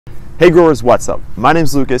Hey growers, what's up? My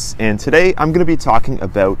name's Lucas, and today I'm going to be talking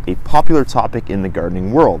about a popular topic in the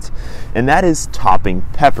gardening world, and that is topping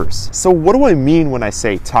peppers. So what do I mean when I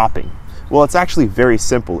say topping? Well, it's actually very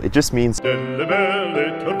simple. It just means cutting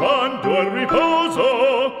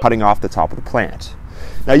off the top of the plant.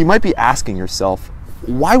 Now you might be asking yourself,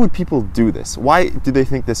 why would people do this? Why do they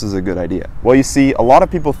think this is a good idea? Well, you see, a lot of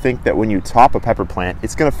people think that when you top a pepper plant,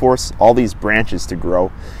 it's going to force all these branches to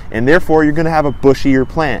grow, and therefore you're going to have a bushier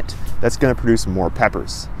plant that's going to produce more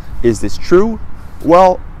peppers. Is this true?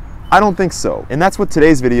 Well, I don't think so. And that's what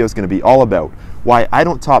today's video is going to be all about. Why I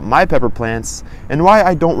don't top my pepper plants, and why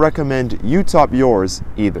I don't recommend you top yours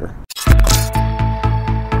either.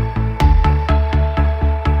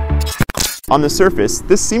 On the surface,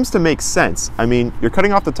 this seems to make sense. I mean, you're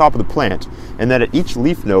cutting off the top of the plant, and then at each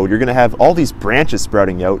leaf node, you're gonna have all these branches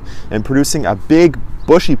sprouting out and producing a big,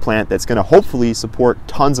 bushy plant that's gonna hopefully support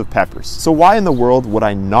tons of peppers. So why in the world would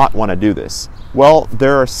I not wanna do this? Well,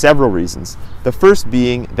 there are several reasons. The first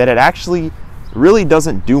being that it actually really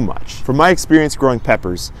doesn't do much. From my experience growing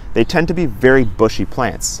peppers, they tend to be very bushy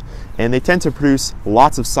plants, and they tend to produce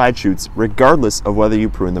lots of side shoots regardless of whether you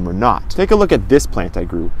prune them or not. Take a look at this plant I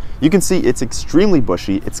grew. You can see it's extremely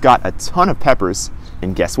bushy, it's got a ton of peppers,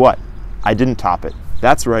 and guess what? I didn't top it.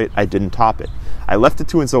 That's right, I didn't top it. I left it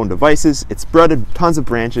to its own devices, it spreaded tons of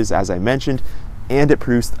branches as I mentioned, and it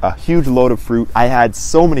produced a huge load of fruit. I had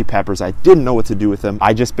so many peppers, I didn't know what to do with them.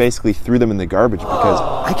 I just basically threw them in the garbage because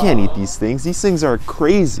I can't eat these things. These things are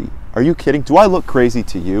crazy. Are you kidding? Do I look crazy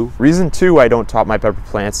to you? Reason 2 I don't top my pepper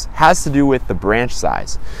plants has to do with the branch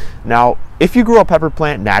size. Now, if you grow a pepper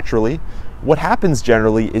plant naturally, what happens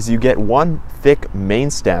generally is you get one thick main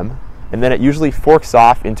stem, and then it usually forks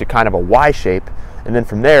off into kind of a Y shape, and then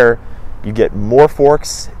from there, you get more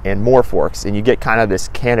forks, and you get kind of this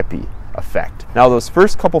canopy effect. Now those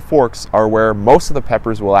first couple forks are where most of the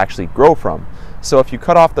peppers will actually grow from. So if you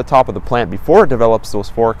cut off the top of the plant before it develops those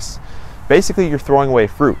forks, basically you're throwing away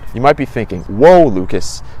fruit. You might be thinking, whoa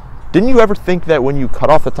Lucas, didn't you ever think that when you cut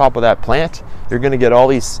off the top of that plant, you're going to get all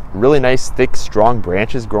these really nice, thick, strong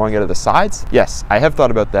branches growing out of the sides? Yes, I have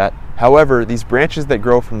thought about that. However, these branches that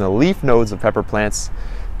grow from the leaf nodes of pepper plants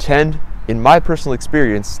tend, in my personal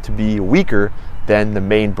experience, to be weaker than the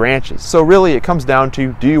main branches. So really it comes down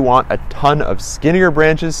to, do you want a ton of skinnier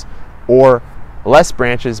branches or less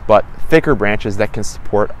branches but thicker branches that can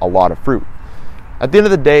support a lot of fruit? At the end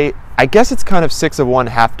of the day, I guess it's kind of 6 of one,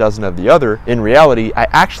 half dozen of the other. In reality, I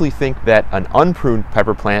actually think that an unpruned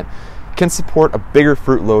pepper plant can support a bigger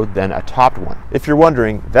fruit load than a topped one. If you're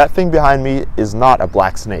wondering, that thing behind me is not a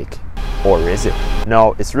black snake. Or is it?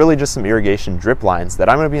 No, it's really just some irrigation drip lines that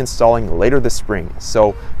I'm going to be installing later this spring.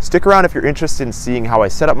 So stick around if you're interested in seeing how I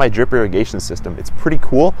set up my drip irrigation system. It's pretty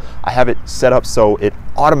cool. I have it set up so it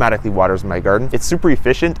automatically waters my garden. It's super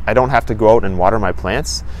efficient. I don't have to go out and water my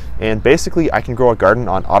plants. And basically I can grow a garden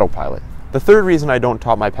on autopilot. The third reason I don't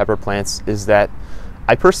top my pepper plants is that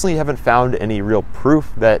I personally haven't found any real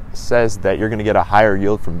proof that says that you're going to get a higher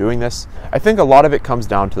yield from doing this. I think a lot of it comes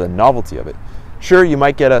down to the novelty of it. Sure, you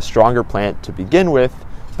might get a stronger plant to begin with,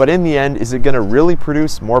 but in the end, is it going to really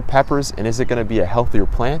produce more peppers and is it going to be a healthier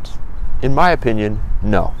plant? In my opinion,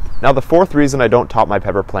 no. Now, the fourth reason I don't top my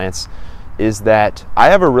pepper plants is that I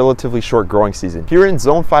have a relatively short growing season. Here in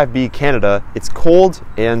Zone 5B, Canada, it's cold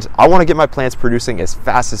and I want to get my plants producing as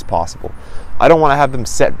fast as possible. I don't want to have them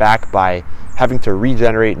set back by having to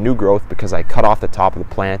regenerate new growth because I cut off the top of the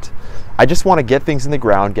plant. I just want to get things in the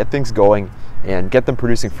ground, get things going, and get them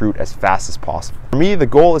producing fruit as fast as possible. For me, the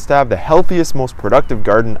goal is to have the healthiest, most productive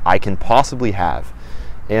garden I can possibly have.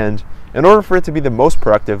 And in order for it to be the most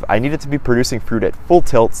productive, I need it to be producing fruit at full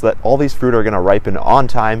tilt so that all these fruit are going to ripen on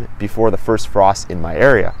time before the first frost in my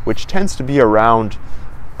area, which tends to be around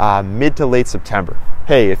mid to late September.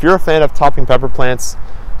 Hey, if you're a fan of topping pepper plants,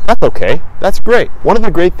 that's okay. That's great. One of the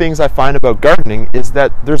great things I find about gardening is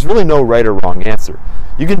that there's really no right or wrong answer.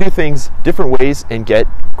 You can do things different ways and get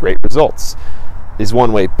great results. Is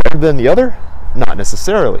one way better than the other? Not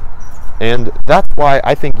necessarily. And that's why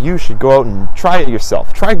I think you should go out and try it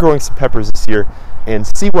yourself. Try growing some peppers this year and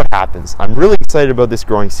see what happens. I'm really excited about this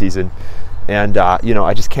growing season, and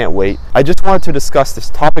I just can't wait. I just wanted to discuss this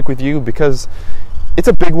topic with you because it's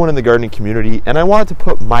a big one in the gardening community, and I wanted to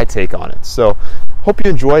put my take on it. So hope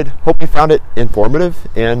you enjoyed, hope you found it informative,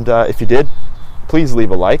 and if you did, please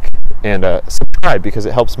leave a like and subscribe because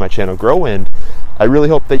it helps my channel grow, and I really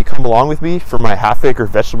hope that you come along with me for my half-acre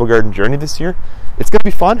vegetable garden journey this year. It's going to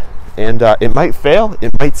be fun, and it might fail,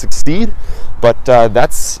 it might succeed, but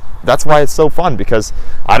that's why it's so fun, because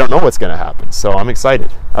I don't know what's going to happen, so I'm excited.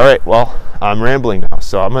 All right, well, I'm rambling now,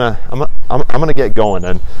 so I'm gonna get going,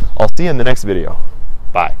 and I'll see you in the next video.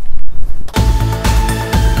 Bye.